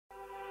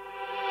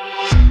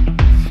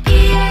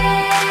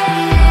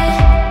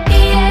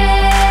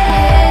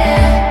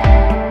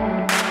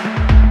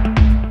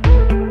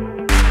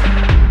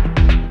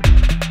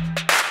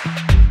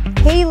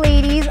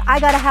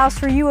got a house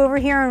for you over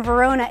here in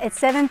Verona at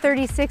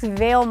 736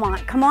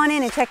 Valemont. Come on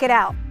in and check it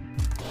out.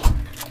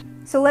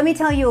 So let me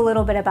tell you a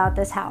little bit about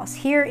this house.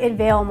 Here at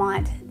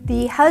Valemont,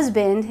 the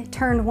husband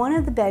turned one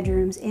of the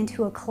bedrooms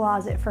into a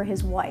closet for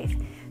his wife.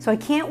 So I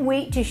can't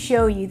wait to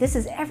show you. This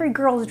is every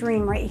girl's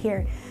dream right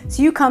here.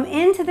 So you come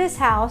into this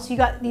house, you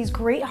got these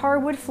great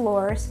hardwood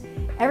floors.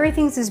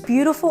 Everything's this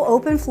beautiful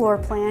open floor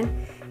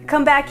plan. You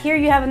come back here,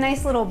 you have a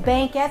nice little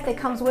banquette that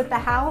comes with the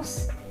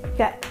house. You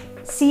got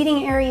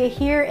seating area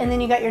here, and then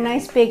you got your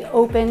nice big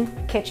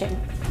open kitchen.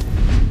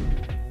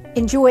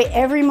 Enjoy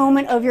every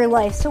moment of your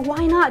life, so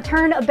why not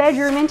turn a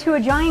bedroom into a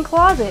giant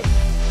closet?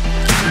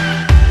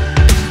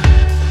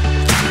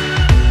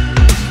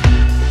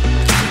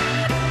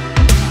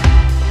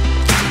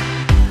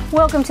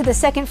 Welcome to the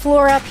second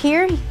floor up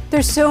here.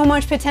 There's so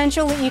much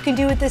potential that you can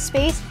do with this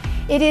space.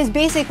 It is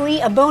basically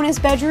a bonus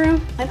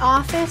bedroom, an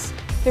office.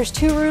 There's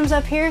 2 rooms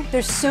up here.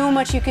 There's so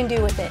much you can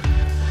do with it.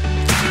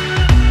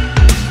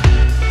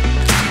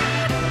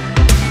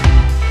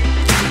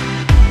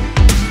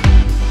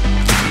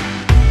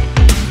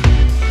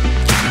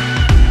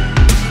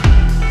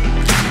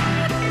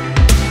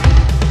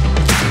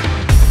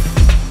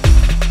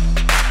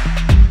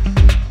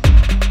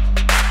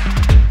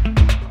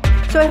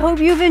 So I hope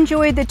you've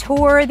enjoyed the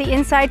tour, the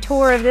inside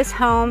tour of this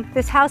home.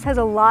 This house has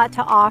a lot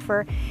to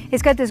offer.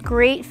 It's got this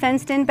great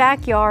fenced-in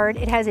backyard.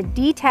 It has a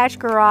detached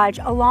garage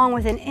along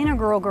with an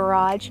integral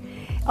garage.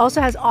 It also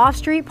has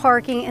off-street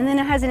parking, and then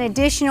it has an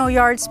additional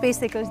yard space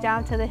that goes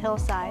down to the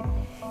hillside.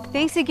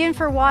 Thanks again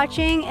for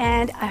watching,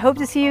 and I hope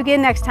to see you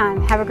again next time.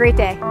 Have a great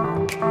day.